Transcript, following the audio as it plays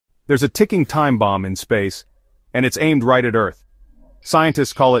There's a ticking time bomb in space, and it's aimed right at Earth.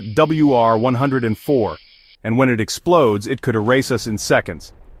 Scientists call it WR-104, and when it explodes, it could erase us in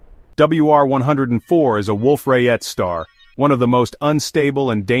seconds. WR-104 is a Wolf-Rayet star, one of the most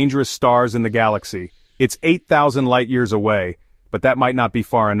unstable and dangerous stars in the galaxy. It's 8,000 light-years away, but that might not be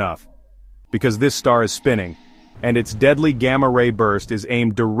far enough. Because this star is spinning, and its deadly gamma-ray burst is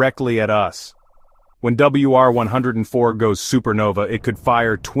aimed directly at us. When WR-104 goes supernova, it could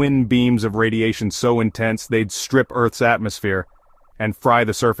fire twin beams of radiation so intense they'd strip Earth's atmosphere and fry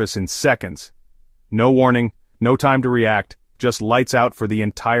the surface in seconds. No warning, no time to react, just lights out for the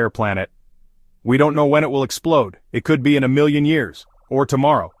entire planet. We don't know when it will explode. It could be in 1,000,000 years, or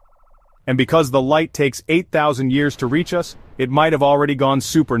tomorrow. And because the light takes 8,000 years to reach us, it might have already gone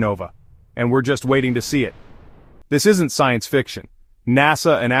supernova, and we're just waiting to see it. This isn't science fiction.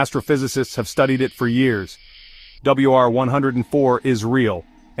 NASA and astrophysicists have studied it for years. WR-104 is real,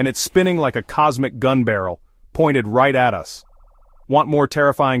 and it's spinning like a cosmic gun barrel, pointed right at us. Want more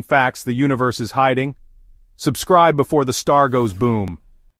terrifying facts the universe is hiding? Subscribe before the star goes boom.